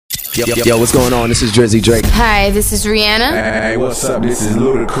Yo, what's going on? This is Drizzy Drake. Hi, this is Rihanna. Hey, what's up? This is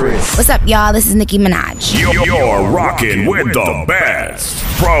Ludacris. What's up, y'all? This is Nicki Minaj. You're rocking with the best.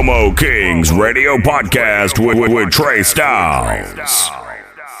 Promo Kings Radio Podcast with Trey Styles.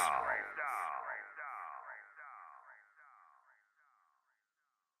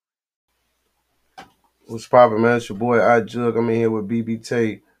 What's poppin', man? It's your boy Jugg. I'm in here with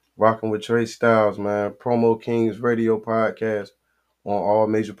BBT, rocking with Trey Styles, man. Promo Kings Radio Podcast on all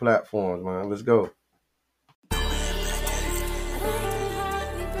major platforms, man. Let's go.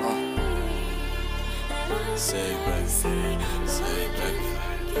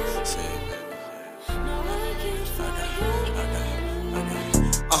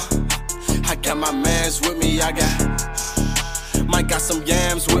 I got my mans with me, I got some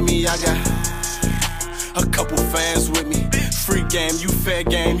yams with me, I got a couple fans with me. Free game, you fair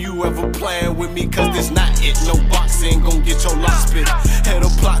game, you ever playing with me? Cause this not it, no boxing, gon' get your lock spit. Head a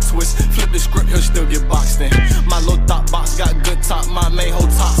plot twist, flip the script, he'll still get boxed in. My little thought box got good top, my main hoe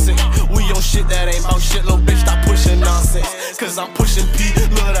toxic. We on shit that ain't about shit, little bitch, stop pushing nonsense. Cause I'm pushing P,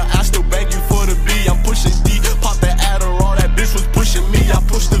 love the I still bang you for the B. I'm pushing D, pop that Adderall, that bitch was pushing me. I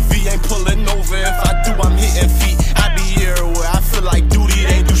push the V, ain't pulling over, if I do, I'm hitting feet. I be here where I feel like duty,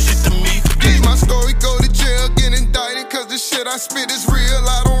 they ain't do shit to me. My story go to jail, get indicted, cause the shit I spit is real.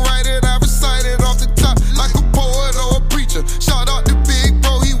 I don't write it, I recite it off the top like a poet or a preacher. Shout out to Big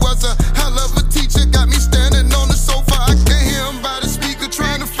Bro, he was a hell of a teacher. Got me standing on the sofa, I can hear him by the speaker,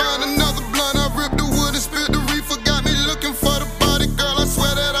 trying to find another blunt. I ripped the wood and spit the reefer, got me looking for the body. Girl, I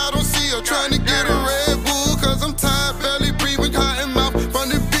swear that I don't see her, trying to get a Red Bull, cause I'm tired, barely breathing, hot in mouth. From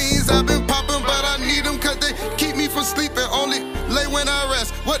the beans I've been popping, but I need them cause they keep me from sleeping, only lay when I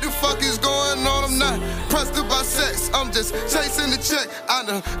rest. What the fuck is going on? I'm not pressed about sex, I'm just chasing the check. I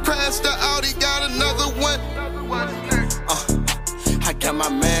done crashed the Audi, got another one. I got my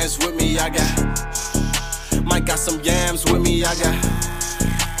mans with me, I got some yams with me, I got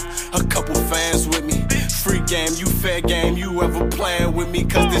a couple fans with me. Free game, you fair game, you ever playing with me?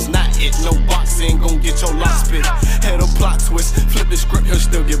 Cause this not it, no boxing, gon' get your lock spit. Head a plot twist, flip the script, he'll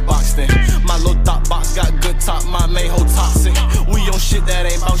still get boxed in. My little thought box got good top, my main hoe toxic. We on shit that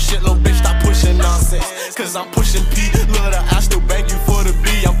ain't about shit, little bitch, stop pushing nonsense. Cause I'm pushing P, love the I still bang you for the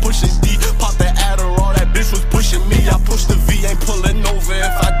B. I'm pushing D, pop that Adderall, that bitch was pushing me. I push the V, ain't pulling over,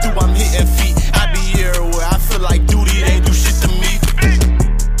 if I do, I'm hitting feet. I be here where I feel like duty, they ain't do shit to me.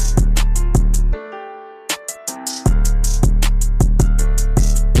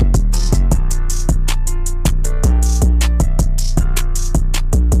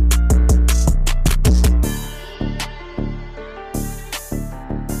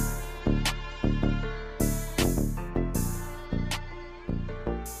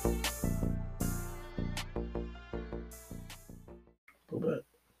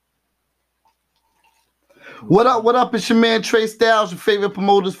 What up? What up? It's your man Trey Styles, your favorite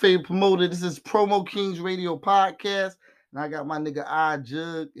promoter's favorite promoter. This is Promo Kings Radio Podcast, and I got my nigga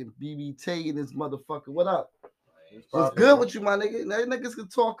Jugg and BBT in this motherfucker. What up? What's good with you, my nigga? Now niggas can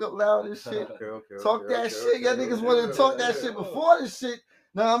talk up loud and shit. Talk that shit. Y'all niggas wanted to talk that shit before this shit.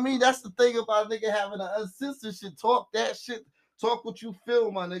 Know what I mean? That's the thing about nigga having an uncensored shit. Talk that shit. Talk what you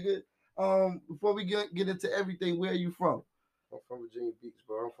feel, my nigga. Before we get into everything, where are you from? I'm from Virginia Beach,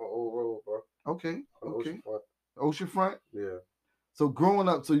 bro. I'm from Old Road, bro. Okay. Oceanfront. Oceanfront? Yeah. So growing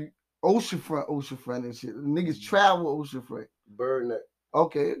up, oceanfront and shit. Niggas travel oceanfront. Bird Neck.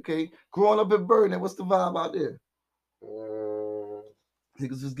 Okay. Growing up in Bird Neck, what's the vibe out there?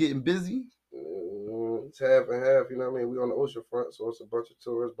 Niggas just getting busy? It's half and half, you know what I mean? We on the oceanfront, so it's a bunch of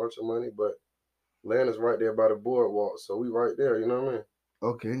tourists, bunch of money, but land is right there by the boardwalk, so we right there, you know what I mean?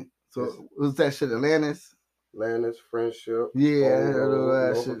 Okay. So what's that shit, Atlantis? Atlantis, Friendship. Yeah, I heard all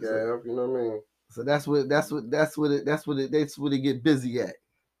that shit. You know what I mean? So that's what it get busy at.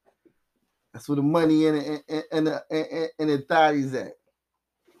 That's where the money and the thotties at.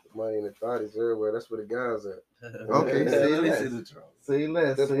 Money and the thotties everywhere. That's where the guys at. Okay, say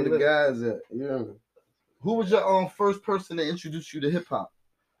less. That's where the guys at. You know what I mean? Who was your first person to introduce you to hip hop?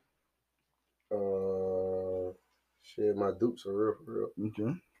 Shit, my dupes are real for real.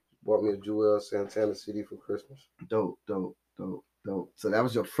 Okay. Bought me a Joel Santana CD for Christmas. Dope. So that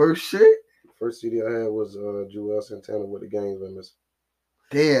was your first shit? First CD I had was Joel Santana with the Games Been Missing.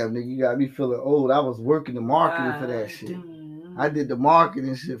 Damn, nigga, you got me feeling old. I was working the marketing for that shit. I did the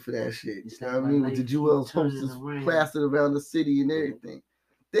marketing shit for that shit. You know what I mean? With the Joel's posters plastered around the city and everything.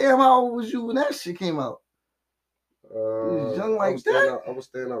 Damn, how old was you when that shit came out? You was young like that? I was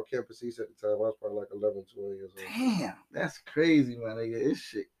staying out Campus East at the time. I was probably like 11, 12 years old. Damn, that's crazy, my nigga. This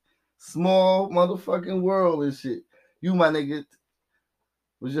shit. Small motherfucking world and shit. You, my nigga,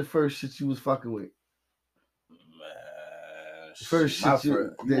 What's your first shit you was fucking with? Man, First my shit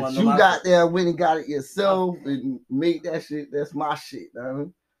first- that wanna you know my got first- there, went and got it yourself and made that shit. That's my shit,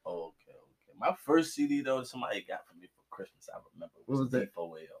 man. Okay. My first CD though, somebody got for me for Christmas. I remember. What was that?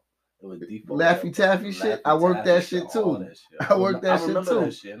 D4L. It was D4L. Laffy Taffy shit. I worked that shit too. All that shit. I worked that shit I remember too.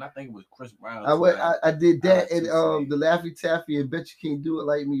 that shit, and I think it was Chris Brown. I did that and CDs. the Laffy Taffy and Bet You Can't Do It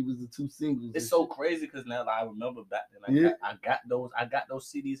Like Me was the two singles. It's so crazy because now I remember back then. I got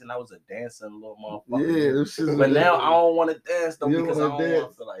those CDs, and I was a dancing little motherfucker. Yeah, but now I don't want to dance though because I don't want dance.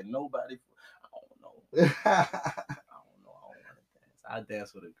 to feel like nobody. I don't know. I don't want to dance. I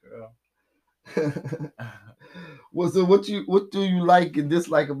dance with a girl. Well, so what do you like and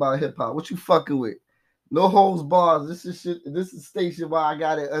dislike about hip hop? What you fucking with? No holds bars. This is shit. This is station where I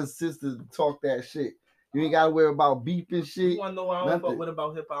got it unsisted to talk that shit. You ain't gotta worry about beep and shit. You wanna know what I don't fuck with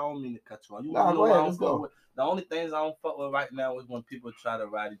about hip hop? I don't mean to cut you off. You Nah, wanna know go what ahead, I don't let's fuck go. with? The only things I don't fuck with right now is when people try to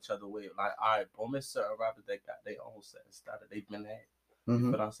ride each other way. Like, all right, boom, it's certain rappers that got their own set and started. They've been at. You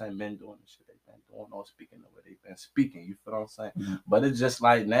feel what I'm saying? Been doing the shit they've been doing or speaking the way they've been speaking. You feel what I'm saying? But it's just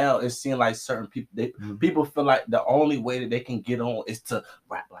like now it seems like certain people people feel like the only way that they can get on is to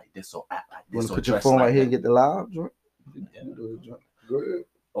rap like this or act like this. You wanna put your phone right here and get the live joint? Yeah. Go ahead.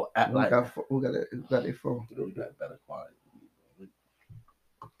 Or act like who got their phone? Better quality.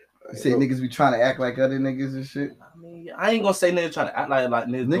 You say niggas be trying to act like other niggas and shit. I mean, I ain't gonna say niggas trying to act like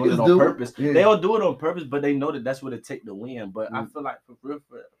niggas doing it on do purpose. Yeah. They don't do it on purpose, but they know that that's what it take to win. But I feel like for real,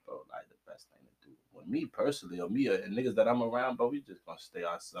 bro, like the best thing to do. With me personally, or me and niggas that I'm around, bro, we just gonna stay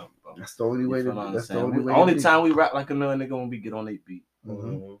ourselves, bro. That's the only way to. That's the only way. Only time we rap like another nigga when we get on their beat.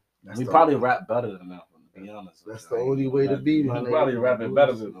 We probably rap better than them, to be honest. That's the only way to be, my nigga. Probably rapping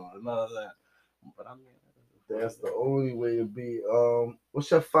better than them. None of that. But I mean. That's the only way to be.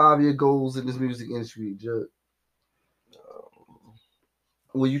 What's your 5-year goals in this music industry, Jugg?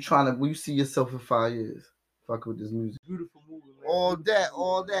 Will you see yourself in 5 years? Fuck with this music. Beautiful movie, man. All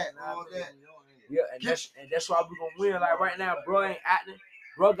that. Yeah, and that's why we're gonna win. Like right now, bro ain't acting.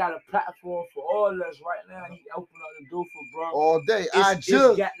 Bro got a platform for all of us right now. He opened up the door for bro. All day. It's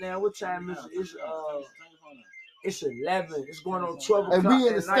goddamn, what time is it? It's 11. It's going on 12 o'clock. And we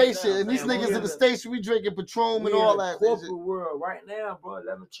in the night station, now, and these man. niggas in the station, we drinking Patron and We all in that. the corporate world right now, bro.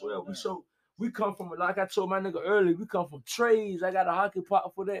 11, 12. We come from, like I told my nigga earlier, we come from trades. I got a hockey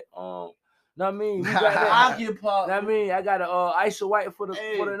pot for that. Know what I mean? We got that Hockey pot. Know what I mean? I got a ice white for the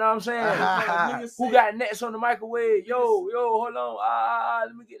know what I'm saying? Who got nets on the microwave? Yo, hold on.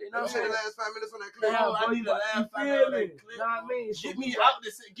 Let me get it. Know what I'm saying? Last 5 minutes on that Yeah, clip. I need the last 5 minutes. Know what I mean? Get me out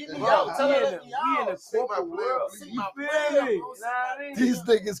this. Get me Bro, out. Tell we her in let me the out. corporate world. See You my feel player, me? bro. Know what I mean? These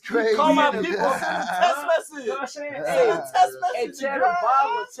niggas crazy. Call my Yeah. people. Send me text message. You know what I'm saying? Hey, text Hey, message. tell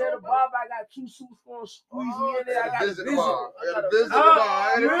the barber, I got 2 suits for him. Squeeze me in there. I got a visit. I got a visit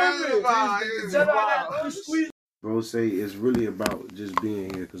bar. You hear me? Tell her I got 2 squeeze. Bro say it's really about just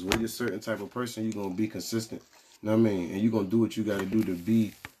being here, because when you're a certain type of person, you're gonna be consistent. You know what I mean? And you're gonna do what you gotta do to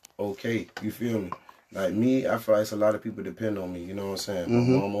be okay. You feel me? Like me, I feel like it's a lot of people depend on me, you know what I'm saying?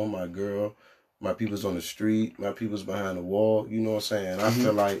 My mama, my girl, my people's on the street, my people's behind the wall, you know what I'm saying? I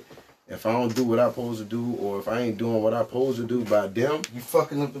feel like if I don't do what I'm supposed to do, or if I ain't doing what I'm supposed to do by them, You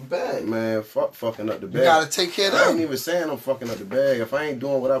fucking up the bag. man, fuck fucking up the bag. You gotta take care of I ain't them. even saying I'm fucking up the bag. If I ain't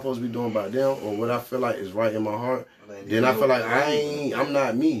doing what I'm supposed to be doing by them, or what I feel like is right in my heart, then I feel like I'm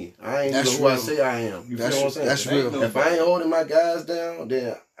not me. I ain't even who I say I am. You feel what I'm saying? That's real. If I ain't holding my guys down,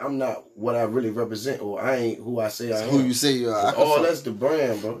 then I'm not what I really represent, or I ain't who I say I am. Who you say you are. That's the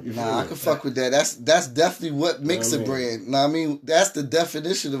brand, bro. You feel Nah, I me? can fuck with that. That's definitely what makes You a know what I mean? brand. Know what I mean? That's the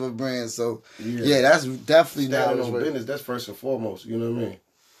definition of a brand. So yeah, that's definitely Standing not on business, that's first and foremost. You know what I mean?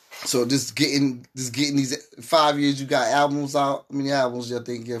 So just getting these 5 years, you got albums out. How many albums you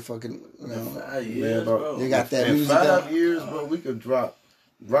think you're fucking? You know, 5 years, bro. you got that In music 5 out. years, bro, we could drop.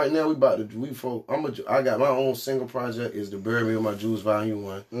 Right now, I got my own single project. Is the Bury Me With My Jewels Volume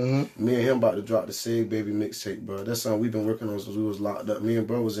 1. Me and him about to drop the Sig Baby mixtape, bro. That's something we've been working on since we was locked up. Me and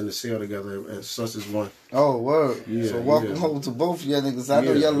bro was in the cell together at Such As One. Oh, word. Yeah, So welcome yeah. home to both of y'all niggas. I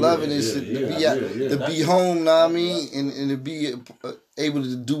know Yeah, y'all loving yeah, this yeah, shit. yeah, To be home, know what I mean? And to be able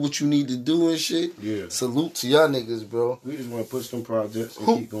to do what you need to do and shit. Yeah. Salute to y'all niggas, bro. We just want to push them projects and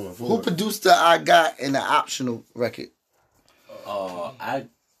keep going Who forward. produced the I Got and the Optional record?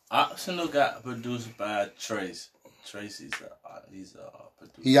 Optional got produced by Trace. Tracy's he's a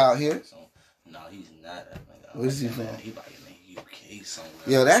producer. He out here? No, he's not. Where's he from? He like in the UK somewhere.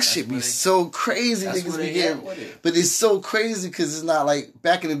 Yo, that shit be so crazy, That's niggas where be they getting. at with it. But it's so crazy because it's not like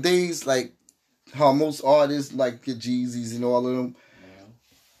back in the days, like how most artists like your Jeezys and all of them,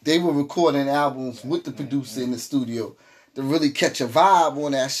 they were recording albums with the producer in the studio. to really catch a vibe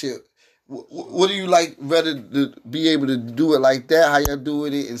on that shit. What do you like? Rather to be able to do it like that, how y'all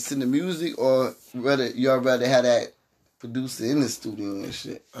doing it, and send the music, or y'all rather have that producer in the studio and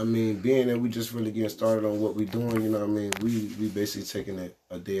shit? I mean, being that we just really getting started on what we doing, you know what I mean? We basically taking it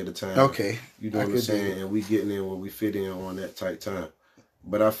a day at a time. Okay. You know what I'm saying? And we getting in where we fit in on that tight time.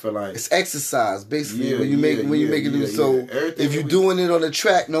 But I feel like it's exercise, basically. When you make it, so if you're doing it on the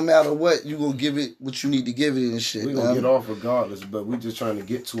track, no matter what, you gonna give it what you need to give it and shit. We gonna get off regardless, but we just trying to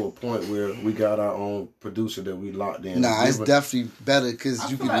get to a point where we got our own producer that we locked in. Nah, it's definitely better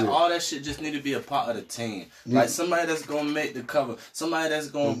because you can like do it. All that shit just need to be a part of the team. Like somebody that's gonna make the cover, somebody that's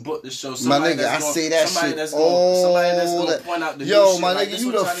gonna book the show. My nigga, I say that shit. Somebody that's gonna point out the new shit. My nigga,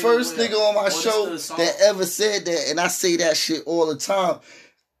 you the first nigga on my show that ever said that, and I say that shit all the time.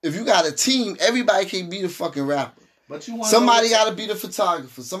 If you got a team, everybody can't be the fucking rapper. But you want somebody got to be the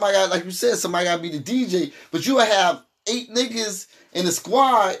photographer. Somebody got, like you said, somebody got to be the DJ. But you will have 8 niggas in the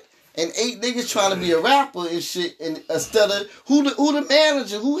squad and 8 niggas trying to be a rapper and shit. And instead of who the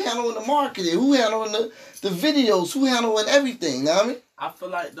manager, who handling the marketing, who handling the videos, who handling everything. You know what I mean? I feel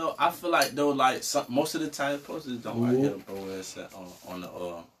like though, like most of the time, posters don't right here, bro. It's on the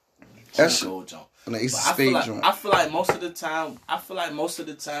gold jump. I feel like most of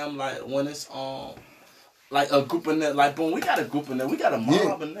the time, like when it's like a group in there, like boom, we got a group in there, we got a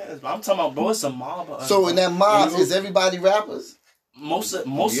mob in there. But I'm talking about, bro, it's a mob. So in that mob, is everybody rappers? Most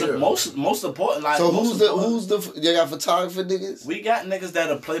important. Like, so who's the? You got photographer niggas? We got niggas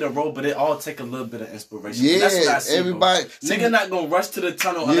that'll play the role, but it all take a little bit of inspiration. Yeah, that's what I see, everybody. Nigga not gonna rush to the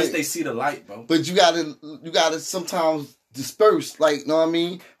tunnel unless they see the light, bro. But you gotta sometimes disperse, like, know what I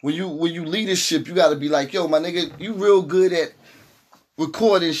mean? When you leadership, you gotta be like, yo, my nigga, you real good at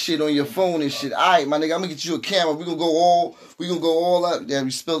recording shit on your phone and shit. Alright, my nigga, I'm gonna get you a camera. We gonna go all out. Damn,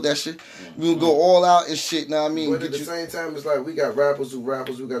 you spilled that shit. We gonna go all out and shit, know what I mean? But at the same time, it's like we got rappers,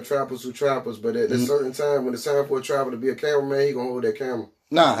 we got trappers who trappers, but at a certain time, when it's time for a trapper to be a cameraman, he gonna hold that camera.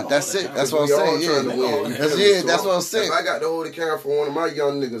 Nah, that's it. That's what I'm saying. That's what I'm saying. If I got to hold the camera for one of my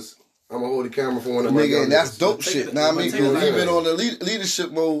young niggas, I'm gonna hold the camera for one of my young niggas. And that's dope shit. Now I mean, even on the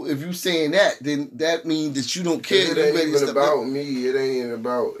leadership mode, if you saying that, then that means that you don't care. It ain't even about me. It ain't even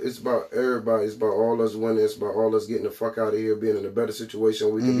about. It's about everybody. It's about all us winning. It's about all us getting the fuck out of here, being in a better situation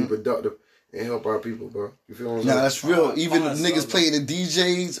where we can be productive and help our people, bro. You feel what I'm saying? Nah, that's real. Even niggas playing the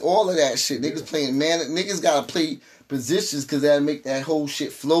DJs, all of that shit. Niggas playing, man. Niggas gotta play positions because that'll make that whole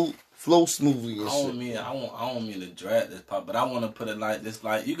shit flow smoothly and shit. I don't mean to drag this part, but I want to put it like this.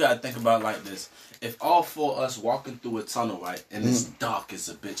 Like, you gotta think about it like this. If all 4 of us walking through a tunnel, right, and it's dark as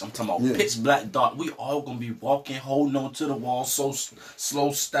a bitch, I'm talking about pitch black dark, we all gonna be walking, holding on to the wall, so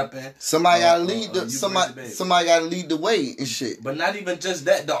slow stepping. Somebody gotta lead somebody gotta lead the way and shit. But not even just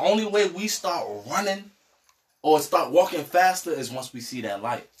that. The only way we start running or start walking faster is once we see that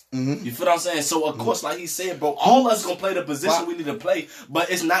light. You feel what I'm saying? So of course, like he said, bro, all of us gonna play the position we need to play, but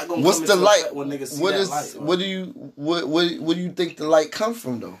it's not gonna. What's come the light? When niggas see what that is? Light, what do you? What do you think the light come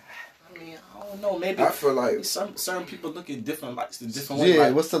from though? I mean, I don't know. Maybe I feel like certain people look at different lights the different way. Yeah,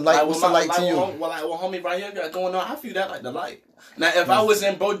 like, what's the light? What's the light to you? Well, homie right here got going on. I feel that like the light. Now, if I was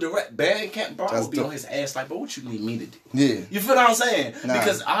in bro direct band camp, bro, I would be on his ass like, bro, what you need me to do? Yeah. You feel what I'm saying? Nah.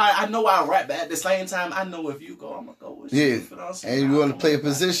 Because I know I rap, but at the same time, I know if you go, I'm gonna go with you. Yeah. You feel what I'm saying? And you want to play a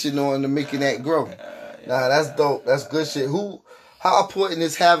position on to making that grow. Nah, that's dope. That's good shit. How important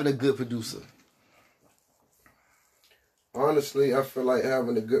is having a good producer? Honestly, I feel like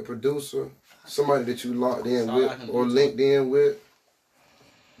having a good producer, somebody that you locked in with or linked in with,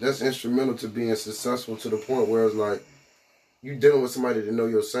 that's instrumental to being successful to the point where it's like, you dealing with somebody that know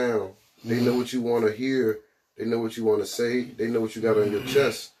your sound. They know what you want to hear. They know what you want to say. They know what you got on your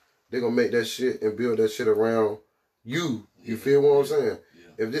chest. They're going to make that shit and build that shit around you. You feel what I'm saying?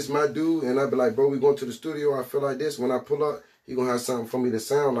 Yeah. If this my dude and I be like, bro, we going to the studio, I feel like this. When I pull up, he going to have something for me to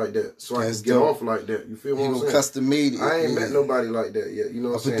sound like that. So I can get off like that. You feel what I'm saying? Custom made it. I ain't met nobody like that yet. You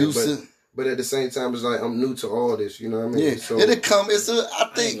know what I'm saying? But at the same time, it's like I'm new to all this. You know what I mean? Yeah, so, it'll come.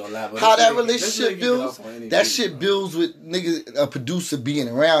 I think how that relationship builds. That shit builds with niggas, a producer being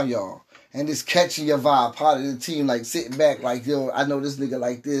around y'all and just catching your vibe, part of the team, like sitting back, like, yo, I know this nigga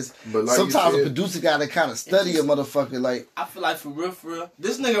like this. But like sometimes a producer gotta kind of study a motherfucker. Like, I feel like for real,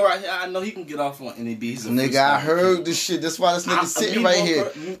 this nigga right here, I know he can get off on any beats. Nigga, I heard this shit. That's why this nigga sitting right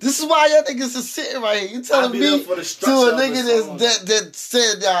here. This is why y'all niggas are sitting right here. You telling me to a nigga that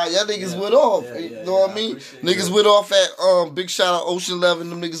said y'all niggas went off. You know what I mean? Niggas went off at big shout out Ocean 11.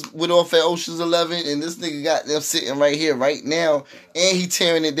 Them niggas went off at Ocean's 11, and this nigga got them sitting right here right now, and he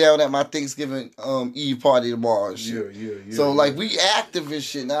tearing it down at my Thanksgiving Eve party tomorrow and shit. Yeah. So like we active and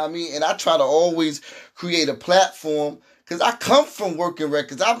shit, know what I mean? And I try to always create a platform Cause I come from working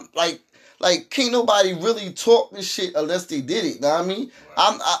records. I'm like can't nobody really talk this shit unless they did it. Know what I mean?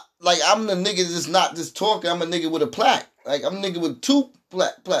 I'm the nigga that's not just talking. I'm a nigga with a plaque. Like I'm a nigga with 2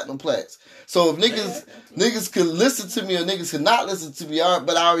 platinum plaques. So if niggas could listen to me or niggas could not listen to me,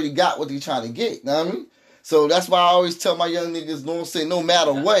 but I already got what they trying to get. Know what I mean? So that's why I always tell my young niggas, don't say no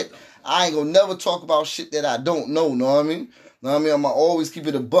matter what, I ain't gonna never talk about shit that I don't know. Know what I mean? Know what I mean? I'm gonna always keep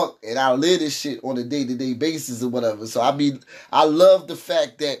it a buck, and I live this shit on a day-to-day basis or whatever. So I love the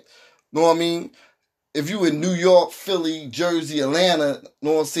fact that, know what I mean? If you in New York, Philly, Jersey, Atlanta,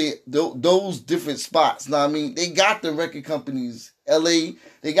 know what I'm saying? Those different spots, know what I mean? They got the record companies. LA,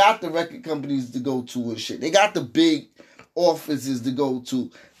 they got the record companies to go to and shit. They got the big offices to go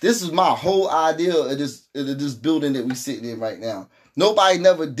to. This is my whole idea of this building that we sitting in right now. Nobody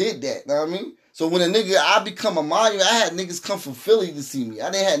never did that, know what I mean? So when I become a monument, I had niggas come from Philly to see me.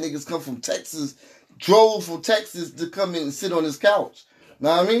 I didn't have niggas come from Texas, drove from Texas to come in and sit on this couch.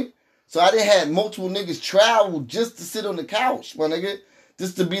 Know what I mean? So I didn't have multiple niggas travel just to sit on the couch, my nigga.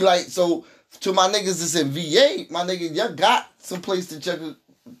 Just to be like, so to my niggas that's in VA, my nigga, y'all got some place to check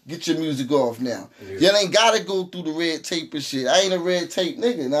get your music off now. Yeah. Y'all ain't gotta go through the red tape and shit. I ain't a red tape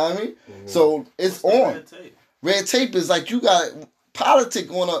nigga, know what I mean? Mm-hmm. So it's on. Red tape is like you got politic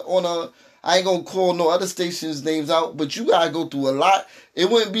on a I ain't gonna call no other stations' names out, but you gotta go through a lot. It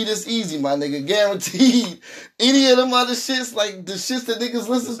wouldn't be this easy, my nigga. Guaranteed. Any of them other shits, like the shits that niggas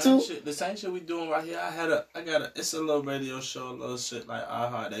listen to. The same shit we doing right here. It's a little radio show, a little shit like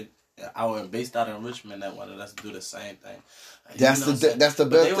based out in Richmond that wanted us to do the same thing. That's the best thing.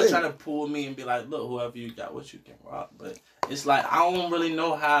 They were trying to pull me and be like, look, whoever you got, what you can rock. But it's like I don't really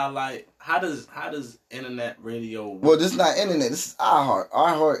know how does internet radio work? Well, this is not internet. This is iHeart.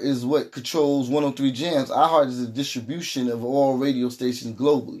 iHeart is what controls 103 Jams. iHeart is a distribution of all radio stations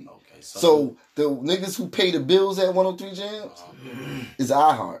globally. Okay, so the niggas who pay the bills at 103 Jams is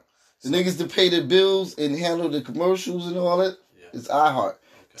iHeart. The niggas that pay the bills and handle the commercials and all that is iHeart. Okay.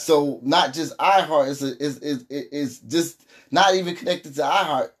 So not just iHeart is just not even connected to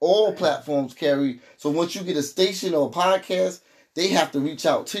iHeart. All platforms carry. So once you get a station or a podcast, they have to reach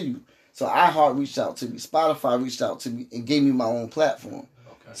out to you. So iHeart reached out to me. Spotify reached out to me and gave me my own platform.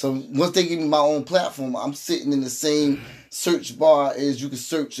 Okay. So once they give me my own platform, I'm sitting in the same search bar as you can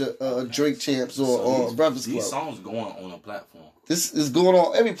search a Drake Champs or a Breakfast Club. These songs going on a platform. This is going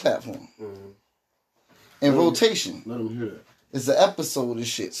on every platform. Mm-hmm. In rotation. Let them hear it. It's an episode of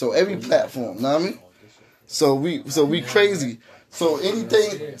shit. So every platform, know what I mean? So we crazy. So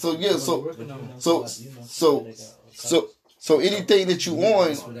anything. So yeah. So anything that you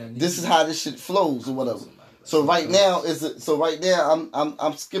on, this is how this shit flows or whatever. So right now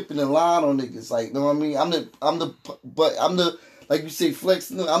I'm skipping the line on niggas. Like, know what I mean? I'm the like you say flex.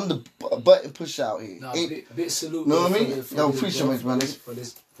 No, I'm the button push out here. Nah, big salute. Know what I mean? Yo, appreciate it, man. For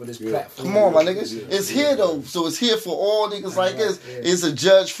this platform. Come on, my niggas. It's here though, so it's here for all niggas like this. It's a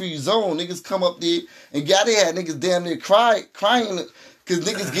judge-free zone. Niggas come up there and got they had niggas damn near crying. Cause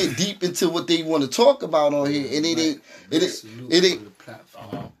niggas get deep into what they want to talk about on here, and it ain't. They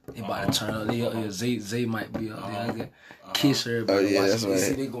about to turn up. Zay might be up there. I got Kiss everybody. Oh yeah, that's right.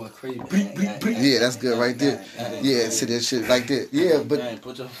 See, they going crazy. Yeah, that's good right there. Yeah, see that shit like that. Yeah, but they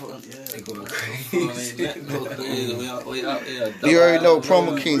going crazy. You already know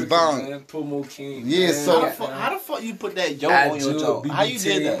Promo King Bong. Promo King. Yeah, so how the fuck you put that yo on your jaw? How you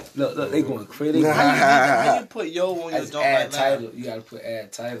did that? Look, they going crazy. How you put yo on your jaw like that? You gotta put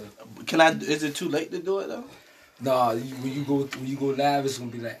add title. Is it too late to do it though? No, when you go live, it's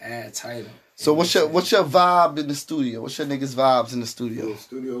gonna be like add title. So what's your vibe in the studio? What's your niggas vibes in the studio? In the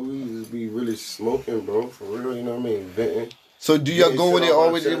studio, we just be really smoking, bro. For real, you know what I mean? Venting. So do y'all go in there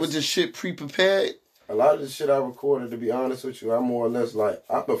already with your shit pre-prepared? A lot of the shit I recorded, to be honest with you, I'm more or less like,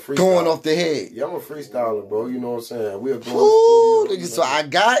 I'm a freestyler. Going off the head. Yeah, I'm a freestyler, bro. You know what I'm saying? We'll go in the studio. So I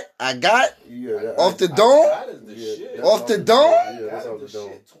got. Yeah. Off the dome? Off the dome? Yeah, that's off the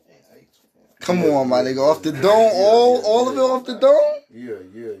dome. Come on, my nigga. Off the dome? All of it off the dome? Yeah.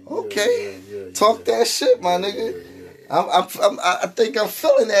 Okay. Talk that shit, my nigga. I think I'm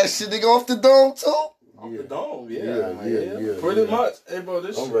feeling that shit, nigga. Off the dome, too? Off the dome, yeah. Pretty much. Hey, bro,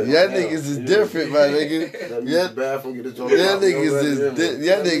 this shit. Y'all niggas is different, my nigga. Y'all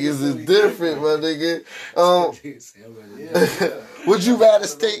niggas is different, my nigga. Would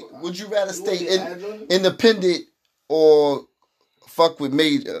you rather stay independent or fuck with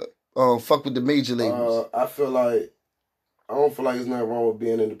the major labels? I don't feel like it's nothing wrong with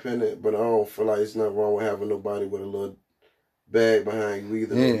being independent, but I don't feel like it's nothing wrong with having nobody with a little bag behind you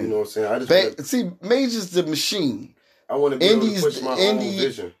either. Yeah. You know what I'm saying? See, Major's the machine. I want to be able to push my own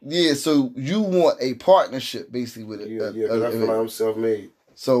vision. Yeah, so you want a partnership basically with it. Yeah, because I feel like I'm self-made.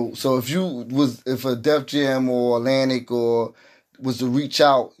 So if a Def Jam or Atlantic or was to reach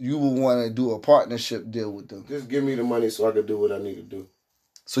out, you would want to do a partnership deal with them. Just give me the money so I can do what I need to do.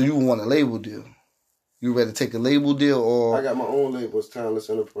 So you would want a label deal. You ready to take a label deal or? I got my own label, it's Timeless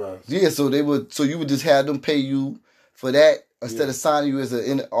Enterprise. Yeah, so you would just have them pay you for that instead of signing you as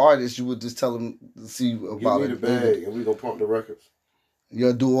an artist. You would just tell them to see about it. Give me the bag, and we gonna pump the records. You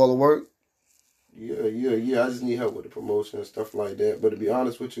gonna do all the work? Yeah. I just need help with the promotion and stuff like that. But to be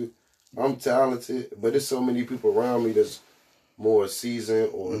honest with you, I'm talented, but there's so many people around me that's more seasoned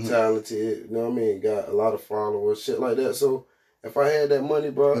or talented. You know what I mean? Got a lot of followers, shit like that. So. If I had that money,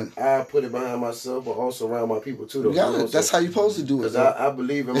 bro, I put it behind myself, but also around my people too. Though, yeah, that's how you supposed to do it. Because I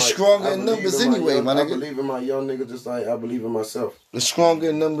believe in it's stronger in numbers anyway, my nigga. I believe in my young nigga just like I believe in myself. The stronger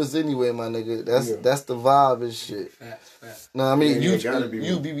in numbers anyway, my nigga. That's the vibe and shit. Facts. No, I mean you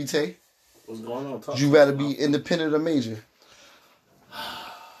BBT. What's going on? Would you rather be independent or major?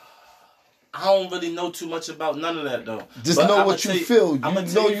 I don't really know too much about none of that though. Just know what you feel. You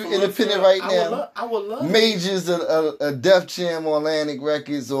know you independent right now. I would love Majors a Def Jam or Atlantic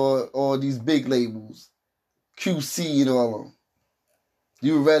Records or these big labels, QC and all of them.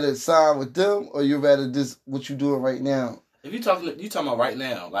 You would rather sign with them or you rather just what you doing right now? If you talking about right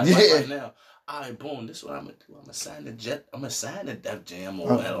now, like right now. All right, boom. This is what I'm gonna do. I'm gonna sign the Def Jam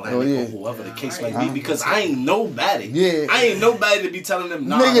or Atlantic or whoever the case may be because I ain't nobody. Yeah, I ain't nobody to be telling them.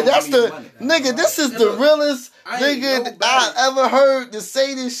 Nah, nigga, that's nigga. This is the realest nigga I ever heard to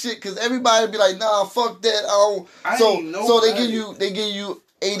say this shit. Cause everybody be like, nah, fuck that. So they give you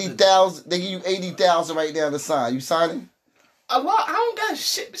 80,000. They give you 80,000 right now to sign. You signing? I don't got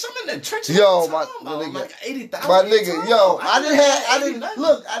shit. Bitch, I'm in the trenches. Yo, my nigga, like 80,000. My nigga, yo, I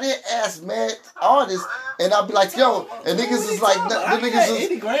didn't ask mad artists, and I'd be like, yo, and niggas is like,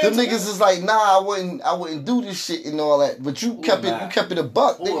 them niggas is like, nah, I wouldn't do this shit and all that. But you kept it a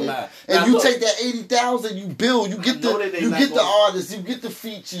buck, nigga. And you take that 80,000, you build, you get the artists, you get the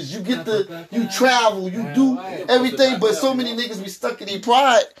features, you travel, you do everything. But so many niggas be stuck in their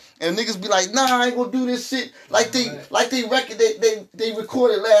pride, and niggas be like, nah, I ain't gonna do this shit. Like they record. They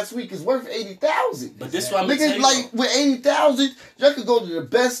recorded last week is worth 80,000. But this one, niggas like with 80,000, y'all could go to the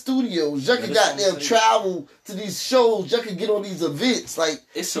best studios. Y'all could goddamn travel to these shows. Y'all could get on these events. Like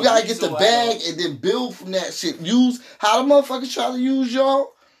you gotta get the bag and then build from that shit. Use how the motherfuckers try to use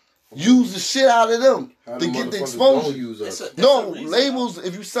y'all. Use the shit out of them to get the exposure. Labels,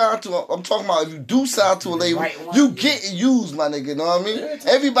 if you sign to I'm talking about if you do sign to a label, you getting used, my nigga, you know what I mean?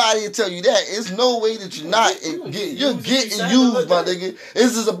 Everybody will tell you that. It's no way that you're not you're getting used, my nigga.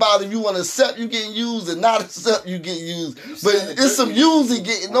 It's just about if you want to accept you getting used and not accept you getting used. But it's some using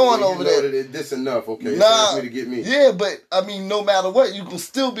getting on over there. This enough, okay? Nah, to get me. Yeah, but I mean, no matter what, you can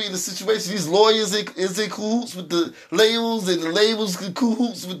still be in the situation. These lawyers is in cahoots with the labels, and the labels in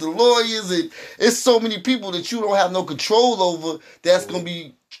cahoots with the lawyers, and it's so many people that you don't have no control over that's gonna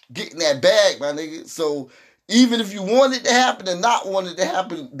be getting that bag, my nigga. So even if you want it to happen and not want it to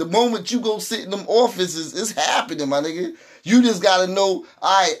happen, the moment you go sit in them offices, it's happening, my nigga. You just gotta know,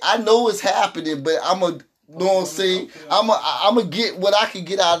 I know it's happening, but I'm a, you know what I'm saying? I'm gonna get what I can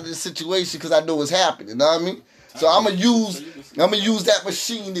get out of this situation because I know it's happening, you know what I mean? So I'm gonna use that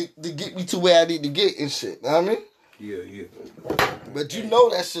machine to get me to where I need to get and shit, you know what I mean? Yeah. But you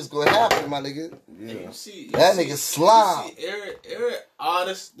know that shit's gonna happen, my nigga. Yeah. You see, that nigga slime. You see every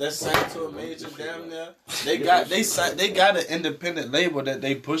artist that signed to a major damn near, they got an independent label that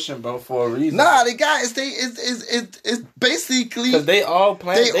they pushing, bro, for a reason. Nah, they got it's basically because they all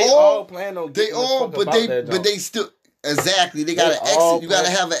plan on but they still. Exactly, they got an exit. You gotta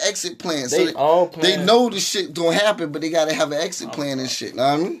have an exit plan. They know the shit gonna happen, but they gotta have an exit plan and shit. Know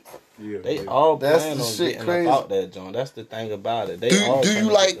what I mean? Yeah, they all plan on getting about that, John. That's the thing about it. Do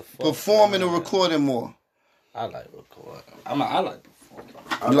you like performing or recording more? I like recording. I like performing.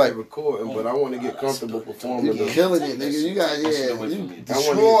 I like recording, but I want to get comfortable performing. You killing it, nigga. You got you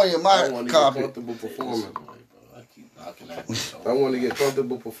destroying my copy. Comfortable performing. I want to get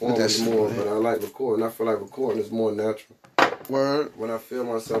comfortable performing more, but I like recording. I feel like recording is more natural. Word. When I feel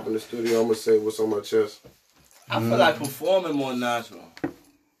myself in the studio, I'm gonna say what's on my chest. I feel like performing more natural.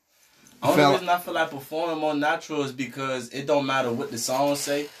 Only reason I feel like performing more natural is because it don't matter what the song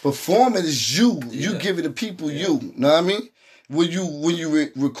say. Performing is you. Yeah. You give it to people. You know what I mean? When you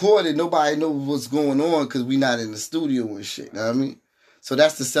record it, nobody knows what's going on because we not in the studio and shit. Know what I mean? So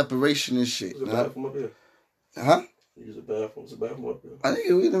that's the separation and shit. There's a bathroom up here. Huh? Use a bathroom. There's a bathroom up here. I think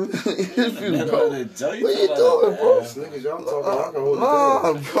we in the What you doing, bro? Niggas, y'all talking. I can hold it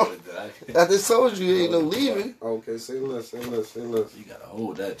down. Bro. I just told you ain't no leaving. Okay, say less. You gotta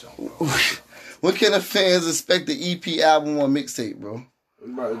hold that jump, bro. When can the fans expect the EP album or mixtape, bro?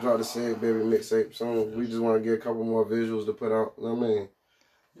 We about to drop the Same Baby mixtape soon. We just want to get a couple more visuals to put out. You know what I mean?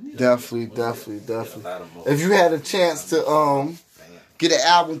 Definitely. If you had a chance to get an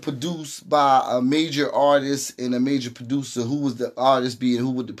album produced by a major artist and a major producer, who would the artist be and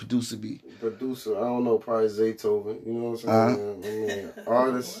who would the producer be? Producer, I don't know, probably Zaytoven. You know what I'm saying? I mean,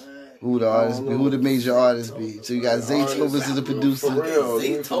 artist. Who the artist be? Who the major artist be? So you got Zaytoven as the producer. For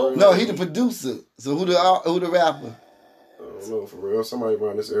real. No, he the producer. So who the rapper? I don't know, for real. Somebody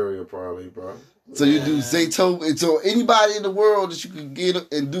around this area probably, bro. So you do Zaytoven. So anybody in the world that you could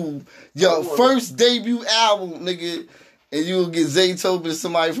get and do your first debut album, nigga, and you'll get Zaytoven and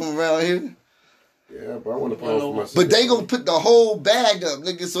somebody from around here? Yeah, but I want to put on for myself. But they gonna put the whole bag up,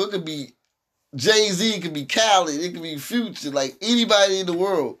 nigga, so it could be Jay-Z, it could be Khaled, it could be Future, like anybody in the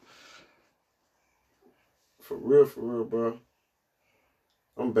world. For real, bro.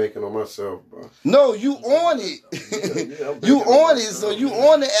 I'm banking on myself, bro. No, you on it. You on it, so you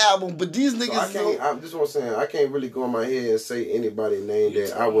on the album, but these niggas... So I'm just what I'm saying. I can't really go in my head and say anybody's name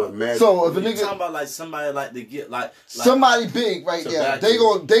that I would imagine. So if a nigga... talking about like somebody like to get like somebody big right there. They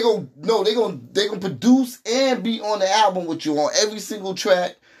gonna produce and be on the album with you on every single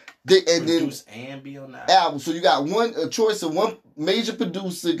track. Produce and be on the album. So you got a choice of one major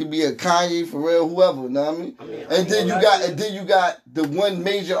producer. It could be a Kanye, Pharrell, whoever. You know what I mean? And then you got the one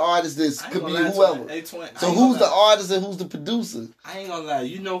major artist that could be whoever. So who's the artist and who's the producer? I ain't gonna lie.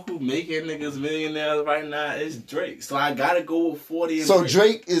 You know who making niggas millionaires right now is Drake. So I gotta go with 40 and so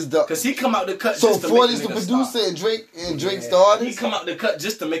Drake is the... Because he come out the cut so just to 40's make a the nigga producer stop. and Drake's the artist? He come out the cut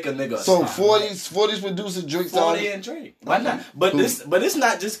just to make a nigga so stop. 40's producer, Drake's 40 artist? and Drake. Why not? But it's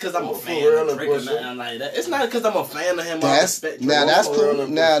not just because I'm a fan of Drake or nothing like that. It's not because I'm a fan of him. That's cool.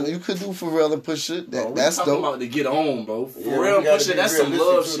 Now you could do Pharrell and Pusha. That's dope. Talking about to get on, bro. Pharrell and Pusha, that's some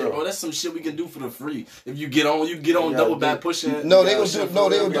love shit, bro. That's some shit we can do for the free. If you get on, double back Pusha. No, they gonna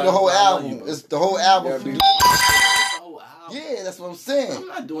do the whole album. It's the whole album. Yeah, that's what I'm saying. I'm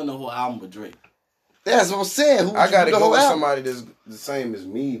not doing the whole album with Drake. That's what I'm saying. I gotta go with somebody that's the same as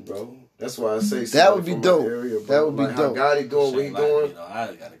me, bro. That's why I say that would be dope. That would be dope. How Gotti doing what he doing?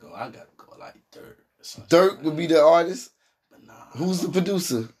 I gotta go like Dirk. Dirk would be the artist. But nah. Who's the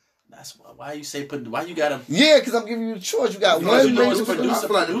producer? That's why you say why you gotta. Yeah, because I'm giving you the choice. You got one major producer. I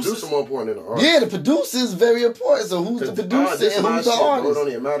feel like the producer more important than the artist. Yeah, the producer is very important. So who's the producer and who's the artist? It don't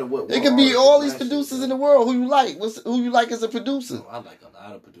even matter what. It could be all these producers in the world. Who you like? Who you like as a producer? I like a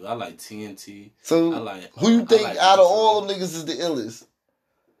lot of producers. I like TNT. So I like, who you think out of all them niggas is the illest?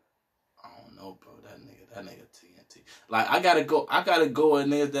 I don't know, bro. That nigga TNT. Like I gotta go with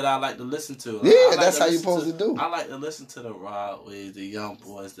niggas that I like to listen to. Like, yeah, that's how you supposed to do. I like to listen to the Rod Waves, the Young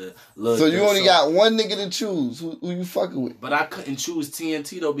Boys, the Lil. So you only got one nigga to choose. Who you fucking with? But I couldn't choose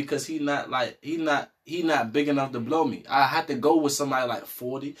TNT though because he not big enough to blow me. I had to go with somebody like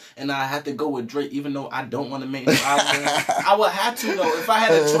 40, and I had to go with Drake, even though I don't want to make no album. I would have to though if I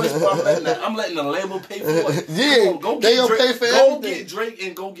had a choice. But I'm letting the label pay for it. Yeah, they gonna pay for everything. Go get Drake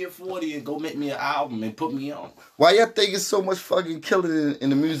and go get 40 and go make me an album and put me on. Why y'all think it's so much fucking killing in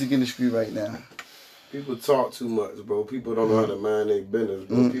the music industry right now? People talk too much, bro. People don't know how to mind their business,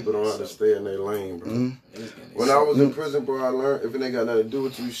 bro. People don't know how to stay in their lane, bro. When I was in prison, bro, I learned if it ain't got nothing to do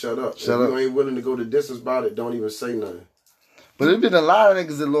with you, shut up. If you ain't willing to go the distance about it, don't even say nothing. But there's been a lot of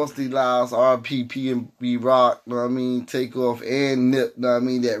niggas that lost their lives, RP, PNB Rock, know what I mean, Takeoff, and Nip, know what I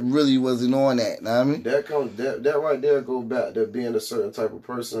mean, that really wasn't on that, know what I mean? That right there go back to being a certain type of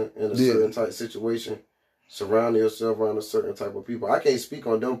person in a certain type of situation, surrounding yourself around a certain type of people. I can't speak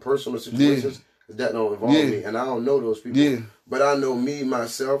on them personal situations. That don't involve me, and I don't know those people. But I know me,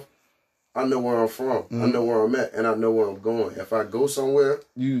 myself. I know where I'm from. I know where I'm at, and I know where I'm going. If I go somewhere,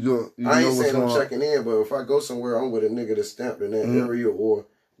 I ain't saying I'm checking in, but if I go somewhere, I'm with a nigga that's stamped in that area, or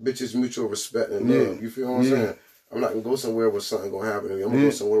bitches mutual respect and love. You feel what I'm saying? I'm not gonna go somewhere where something gonna happen to me. I'm gonna go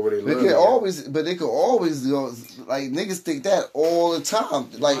somewhere where they love me. They could always, you know, like niggas think that all the time.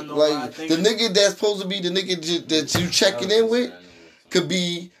 Like the nigga that's supposed to be the nigga that you checking in with could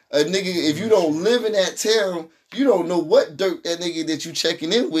be a nigga. If you don't live in that town, you don't know what dirt that nigga that you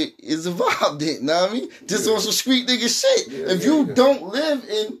checking in with is involved in. Know what I mean? Just on some street nigga shit. If you don't live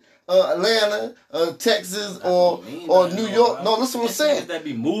in Atlanta, Texas, or New York. No, listen what I'm saying. That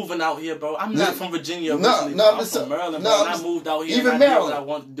be moving out here, bro. I'm not from Virginia originally. I'm from Maryland, bro. I moved out here. Even and Maryland.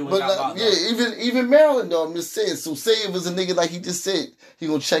 I did what I wanted to do. Even Maryland, though. I'm just saying. So say it was a nigga like he just said, he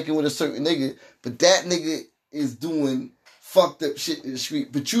gonna check in with a certain nigga, but that nigga is doing fucked up shit in the street,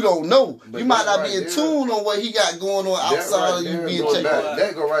 but you don't know. You might not be in tune on what he got going on outside of you being checked out.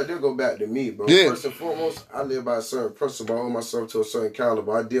 That go back to me, bro. Yeah. First and foremost, I live by a certain principle. I hold myself to a certain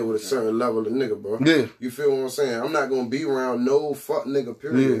caliber. I deal with a certain level of nigga, bro. Yeah. You feel what I'm saying? I'm not gonna be around no fuck nigga,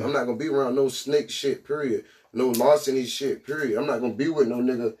 period. Yeah. I'm not gonna be around no snake shit, period. No larceny shit, period. I'm not gonna be with no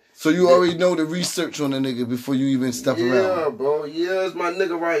nigga. So you already know the research on the nigga before you even step around. Yeah, bro. Yeah, it's my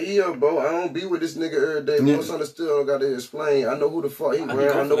nigga right here, bro. I don't be with this nigga every day. Bro. It's understood. I don't gotta explain. I know who the fuck he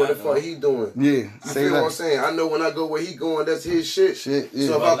wearing. I know what the fuck he doing. Yeah. You feel what I'm saying? I know when I go where he going, that's his shit. Yeah.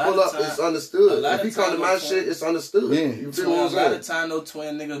 So if I pull up, it's understood. If he come to my shit, it's understood. Yeah. You feel what I'm saying? A lot of time, no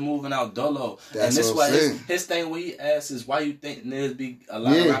twin niggas moving out dolo. That's and this what I'm why saying. his thing when he asks is why you think niggas be a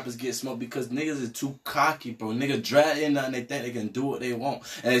lot of rappers get smoked because niggas is too cocky, bro. Niggas drag in and they think they can do what they want.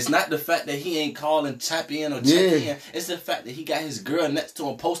 And it's not the fact that he ain't calling, tap in or check in. It's the fact that he got his girl next to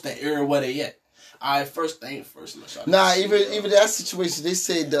him posting area where they at. Alright, first thing first. Nah, even that situation, they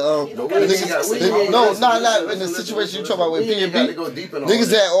said not in the situation you talking about with P&B.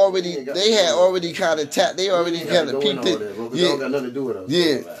 Niggas had already kind of tapped. They already kind of peeped it. Yeah, got nothing to do with us.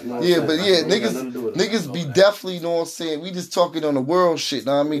 Niggas be definitely, you know what I'm saying. We just talking on the world shit,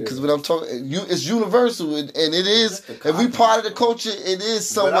 know what I mean? Because when I'm talking, it's universal, and it is. If we part of the culture, it is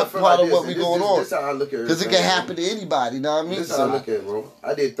somewhat part of what we going on. Because it can happen to anybody, know what I mean? This how I look at it, bro.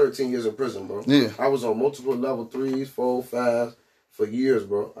 I did 13 years in prison, bro. Yeah. I was on multiple level 3s, 4, 5 for years,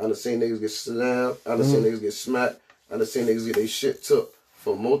 bro. I done seen niggas get slammed. I done seen niggas get smacked. I done seen niggas get their shit took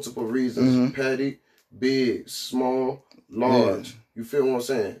for multiple reasons. Petty, big, small, large. You feel what I'm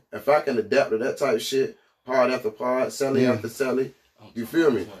saying? If I can adapt to that type of shit, pod after pod, celly after celly, you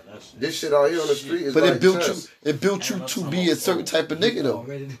feel me? This shit out here on the street is like it built you to be a certain type of nigga, though.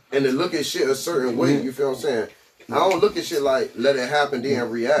 And to look at shit a certain way, you feel what I'm saying? I don't look at shit like, let it happen, then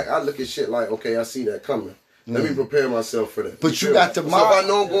react. I look at shit like, okay, I see that coming. Let me prepare myself for that. But you got the mind. So if I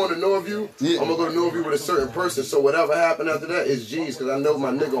know I'm going to Northview, I'm going to go to Northview with a certain person. So whatever happened after that is G's, because I know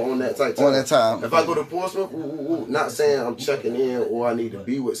my nigga on that type time. On that time. If I go to Portsmouth, not saying I'm checking in or I need to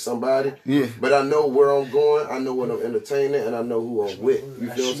be with somebody. Yeah. But I know where I'm going. I know what I'm entertaining, and I know who I'm with. You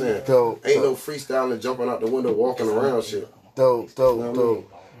feel what I'm saying? Ain't no freestyling, jumping out the window, walking around shit. Dope.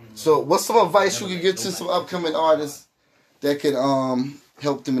 So what's some advice you could give to some upcoming artists that could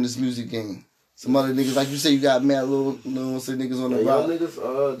help them in this music game? Some other niggas, like you say, you got mad little, you know what I'm saying, niggas on the rock. Y'all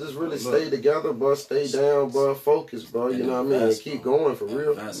niggas, just really stay together, bro. Stay down, bro. Focus, bro. You know what I mean? And keep going, for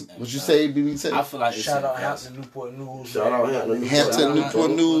real. What you say, BB? I feel like shout out Hampton Newport News. Shout out Hampton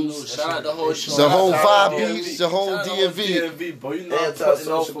Newport News. Shout out the whole show. The whole Vibe Beach, the whole DMV. Bro, you know I'm putting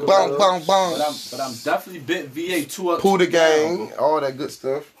off. Bang. But I'm definitely bit VA 2 up. Pull the gang, all that good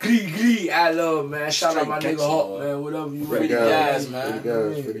stuff. Glee, I love, man. Shout out my nigga Hawk, man. Whatever you Pretty guys, man.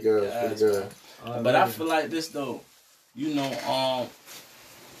 Pretty guys. But I feel like this though, you know,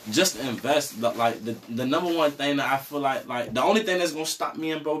 just invest. Like the number one thing that I feel like the only thing that's gonna stop me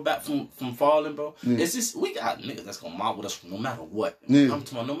and bro back from falling, bro, is this: we got niggas that's gonna mob with us no matter what. I'm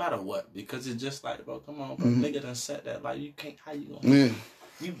talking about no matter what, because it's just like, bro, come on, bro, nigga done said that, like you can't, how you gonna?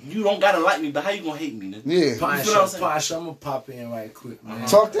 You don't gotta like me, but how you gonna hate me, nigga? Yeah. Pasha, I'm gonna pop in right quick, man.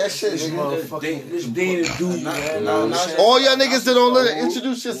 Talk that shit, this nigga. This Dean to do you, man. All y'all niggas that don't let it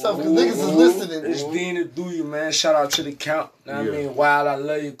introduce yourself, because niggas is listening. This Dean to do you, man. Shout out to the count. Know what I mean? Wild, I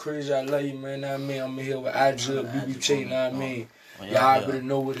love you. Crazy, I love you, man. Know what I mean? I'm here with Jugg, BBT, know what I mean? Y'all already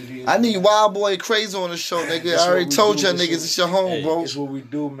know what it is. I need Wild Boy Crazy on the show, nigga. I already told y'all niggas it's your home, bro. It's what we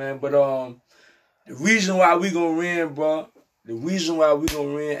do, man. But the reason why we gonna win, bro. The reason why we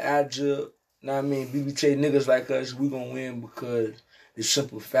gonna win Jugg, know what I mean, BBT niggas like us, we gonna win because the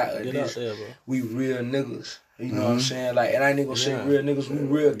simple fact of this, we real niggas. You know what I'm saying? Like, and I ain't gonna say real niggas, we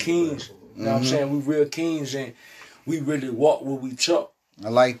real kings. You know what I'm saying? We real kings, and we really walk where we talk. I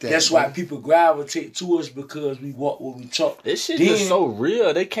like that. That's why people gravitate to us, because we walk where we talk. This shit is so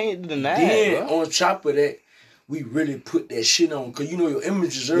real, they can't deny it. Then on top of that, we really put that shit on, because you know your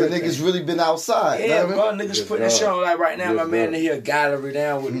image is everything. Niggas really been outside. Yeah, bro, niggas putting that shit on. Like right now, my man in here, gallery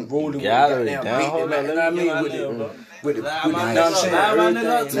down with the rolling. Gallery down. With the,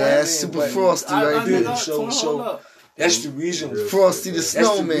 that's super frosty right there. So that's the reason. Frosty the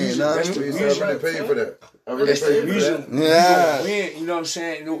Snowman. That's the reason I really paid for that. That's the reason. Yeah. You know what I'm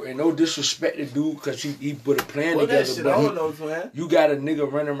saying? No disrespect to dude, because he put a plan together. But you got a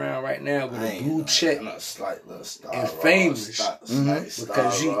nigga running around right now with a blue check and famous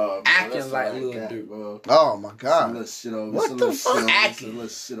because he acting like Lil Durk. Oh my God. What the fuck acting?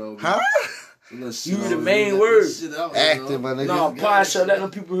 Huh? You the main word. Acting, my nigga. No, Pasha, let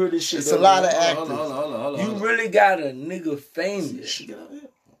them people hear this shit. It's a lot of acting. You really got a nigga famous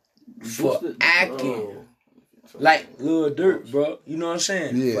for acting like Lil Durk, bro. You know what I'm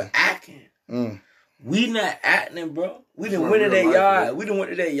saying? Yeah. But acting. We not acting, bro. We done went to their yard. Man. We done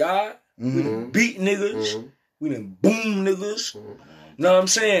went to their yard. We done beat niggas. We done boom niggas. Know what I'm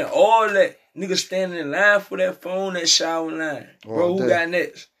saying? All that. Niggas standing in line for that phone, that shower line. Bro, who got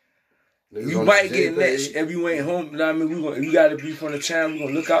next? You might get next if you ain't home. You know what I mean? You gotta be from the town. We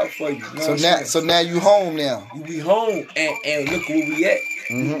gonna look out for you. So now you home now. You be home and look where we at.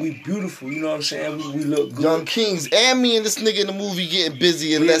 We beautiful. You know what I'm saying? We look good. Young Kings and me and this nigga in the movie getting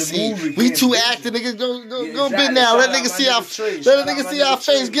busy and let's eat. We two acting niggas. Go bit now. Let niggas see our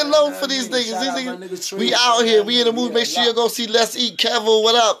face. Get low for these niggas. These niggas. We out here. We in the movie. Make sure you go see Let's Eat. Kevo,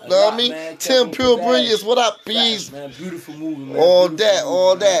 what up? Know what I mean? Tim Pure Brilliance, what up? Bees. Beautiful movie, man. All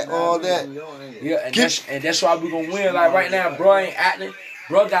that. Yeah, and that's why we gonna win. Like right now, bro ain't acting.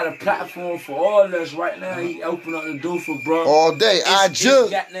 Bro got a platform for all of us right now. He open up the door for bro. All day.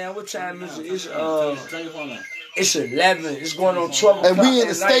 Goddamn, what time is it? It's 11. It's going on 12 and we in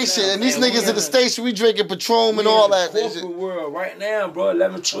the station. And these niggas in the station, we drinking Patron and all that. Corporate world right now, bro.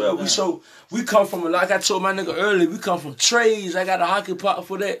 11, 12. We come from, like I told my nigga earlier, we come from trades. I got a hockey pot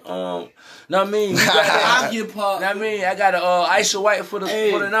for that. Know what I mean? Hockey pot. Know what I mean? I got a ice white for the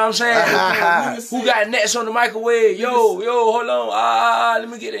know what I'm saying? Who got nets on the microwave? Yo, hold on. Let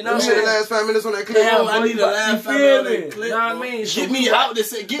me get it. Know what I'm saying? The last 5 minutes on that clip. I need the last 5 minutes on that clip. Know what I mean? Get me out.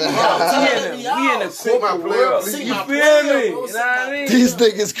 Get me out. We in the corporate world. You feel me? You know what I mean? These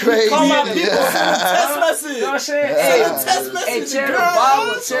niggas crazy. Call my people. Text message. You know what I'm saying? Text message. Hey,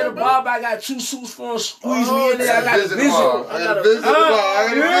 tell the barber I got 2 suits for him. Squeeze me in there. I got a visit.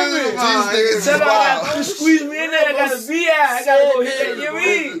 Tell her I squeeze me in there. I got a VI. I gotta go hit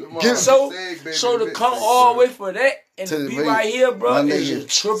that. So to come all the way for that. And to be right here, bro, is a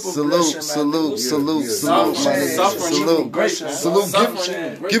triple blessing. Salute.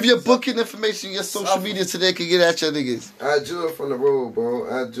 Give your booking information, your social media so they can get at your niggas. I Jugg from the road, bro.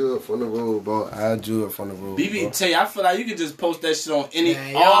 BBT, I feel like you can just post that shit on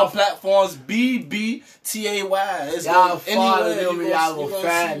all platforms. BBTAY. It's y'all follow me, y'all gonna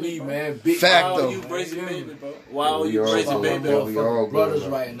find me, man. Fact though. You brazen baby, bro. Wow, you brazen baby. We all brothers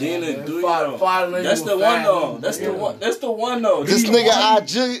right now. Dina, do you? That's the one though. That's the one though. This nigga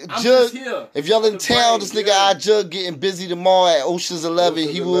Jugg. If y'all in town, this nigga Jugg getting busy tomorrow at Ocean's 11.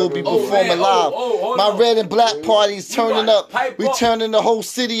 He will be performing live. My red and black party's turning up. We turning the whole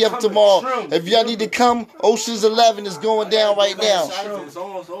city up tomorrow. If y'all need to come, Ocean's 11 is going down right now. It's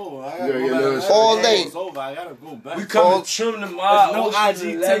almost over. All day. I gotta go back. We come to trim tomorrow. No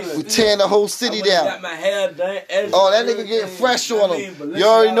IG takes. We tearing the whole city down. Got my hair done. Oh, that nigga getting fresh on him. You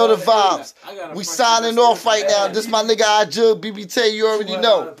already know the vibes. We signing off right now. This my nigga Jugg, BBT, you already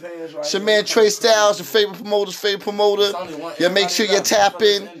know. It's your man Trey Styles, your favorite promoter. Yeah, make sure you tap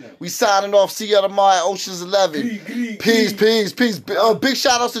in. We signing off. See y'all tomorrow at Ocean's 11. Peace. Big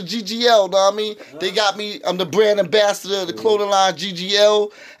shout outs to GGL, know what I mean? They got me. I'm the brand ambassador of the clothing line GGL.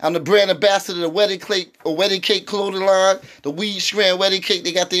 I'm the brand ambassador of the wedding cake clothing line. The Weed Strand wedding cake,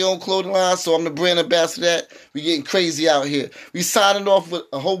 they got their own clothing line, so I'm the brand ambassador of that. We getting crazy out here. We signing off with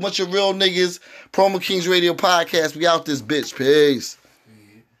a whole bunch of real niggas. Promo Kings Radio Podcast. We out this bitch. Peace.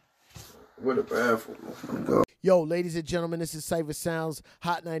 What a bathroom. Yo, ladies and gentlemen, this is Cypher Sounds,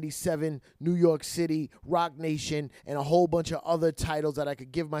 Hot 97, New York City, Rock Nation, and a whole bunch of other titles that I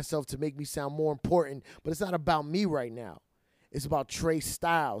could give myself to make me sound more important. But it's not about me right now. It's about Trey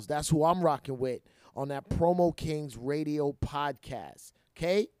Styles. That's who I'm rocking with on that Promo Kings Radio Podcast.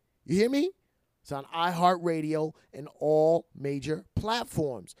 Okay? You hear me? It's on iHeartRadio and all major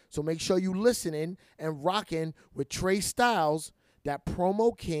platforms. So make sure you listening and rocking with Trey Styles, that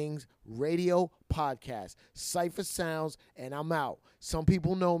Promo Kings Radio Podcast. Cypher Sounds, and I'm out. Some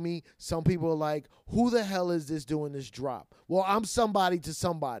people know me. Some people are like, who the hell is this doing this drop? Well, I'm somebody to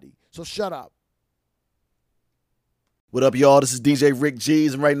somebody, so shut up. What up, y'all? This is DJ Rick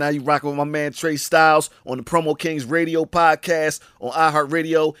G's, and right now you rocking with my man Trey Styles on the Promo Kings Radio Podcast on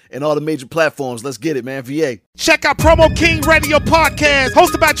iHeartRadio and all the major platforms. Let's get it, man. VA. Check out Promo King Radio Podcast,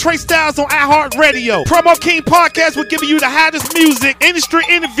 hosted by Trey Styles on iHeartRadio. Promo King Podcast will give you the hottest music, industry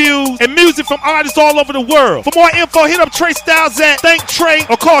interviews, and music from artists all over the world. For more info, hit up Trey Styles at Thank Trey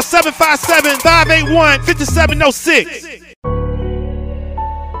or call 757-581-5706.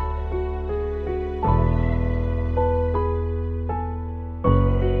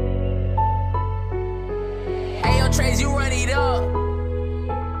 Trays, you run it up.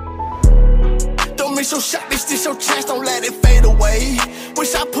 Don't miss your shot, bitch, this your chance, don't let it fade away.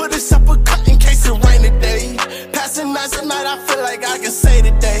 Wish I put this up a cut in case it rain today. Passing nights at night, I feel like I can say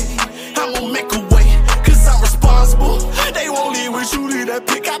today I'm gonna make a way, cause I'm responsible. They won't leave with you, leave that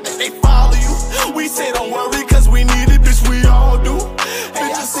pick, I bet they follow you. We say don't worry, cause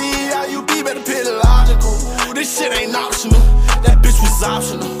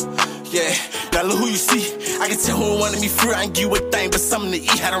was optional. Yeah, now look who you see. I can tell who wanted me free. I ain't give you a thing but something to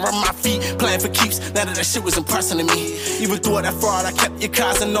eat. Had to run my feet, playing for keeps. Now that shit was impressing to me. Even through all that fraud, I kept your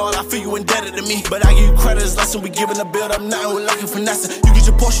cars and all. I feel you indebted to me. But I give you credit as lesson. We giving a build up now. We're looking for nothing. You get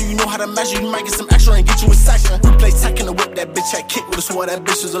your portion, you know how to measure. You might get some extra and get you a section. We play Tekken to whip that bitch. I kick with a swore. That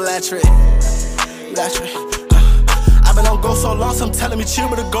bitch was electric. I've been on go so long, some telling me chill,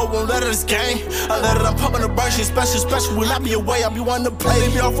 but the go won't let it this game. I let it, I'm pumping the brush, special. Will I be away? I'll be wanting to play. They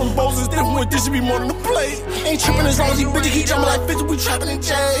be off from Boses, they want this to be more than a play. Ain't tripping as long as these bitches keep jumping like 50, we trapping in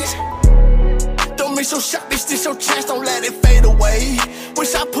J's. Don't miss your shot, bitch, this your chance, don't let it fade away.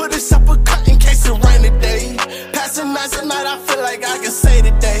 Wish I put this up a cut in case it rain today. Passing nights at night, I feel like I can say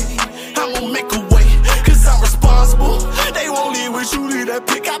today. I'm gonna make a way, cause I'm responsible. They won't leave with you, leave that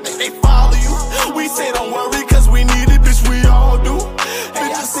pick, I think they follow you. We say don't worry, cause we need it, bitch, we all do.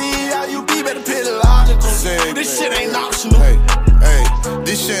 Bitch, I see how you be, better pay the logical. This shit ain't optional.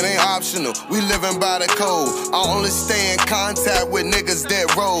 This shit ain't optional, we living by the code. I only stay in contact with niggas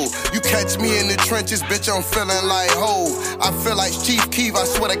that roll. You catch me in the trenches, bitch, I'm feeling like Hov. I feel like Chief Keef, I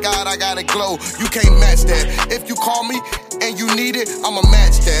swear to God, I got a glow. You can't match that. If you call me and you need it, I'ma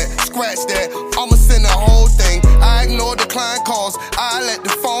match that. Scratch that, I'ma send the whole thing. I ignore the client calls, I let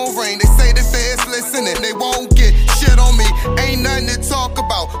the phone ring. They say the feds listening, they won't get shit on me. Ain't nothing to talk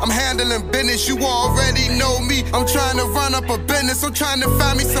about, I'm handling business, you already know me. I'm trying to run up a business, I'm trying to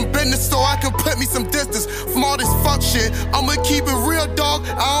find me some business so I can put me some distance from all this fuck shit. I'ma keep it real, dog,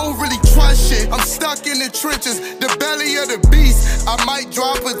 I don't really trust shit. I'm stuck in the trenches, the belly of the beast. I might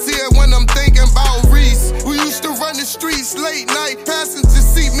drop a tear when I'm thinking about Reese. We used to run the streets late night, passenger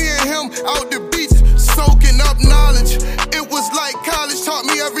seat, me and him out the beach, soaking up knowledge. It was like college, taught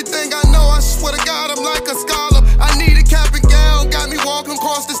me everything I know. I swear to God, I'm like a scholar. I need a cap and gown, got me walking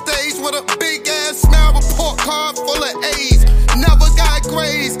across the stage with a big ass smile, report card full of A's. Never got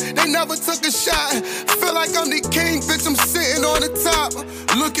grades, they never took a shot. Feel like I'm the king, bitch, I'm sitting on the top.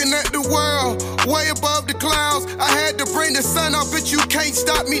 Looking at the world, way above the clouds. I had to bring the sun up, bitch, you can't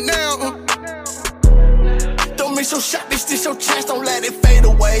stop me now. Don't miss your shot, bitch, this your chance, don't let it fade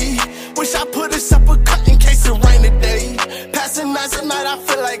away. Wish I put this up a cut in case it rain today. Passing nights at night, I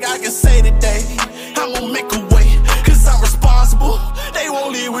feel like I can say today. I'm gonna make a way, cause I'm responsible. They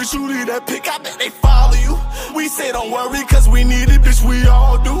won't leave with you, leave that pick, I bet they follow you. We say don't worry, cause we need it, bitch, we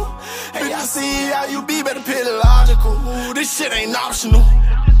all do. Bitch, I see how you be, better pay the logical. This shit ain't optional.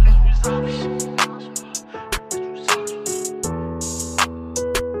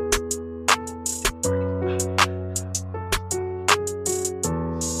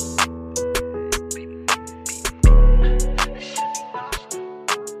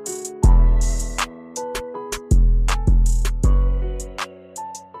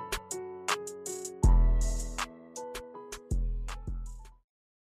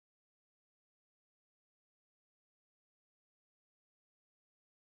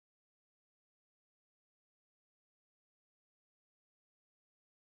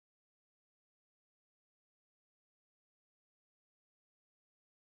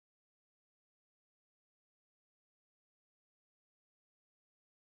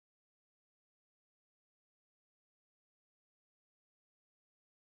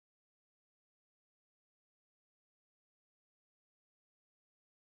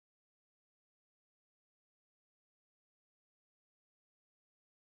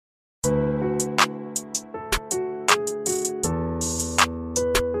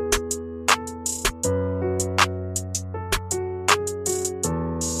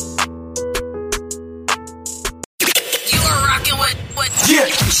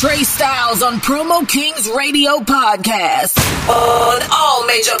 Trey Styles on Promo Kings Radio Podcast on all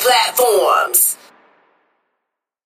major platforms.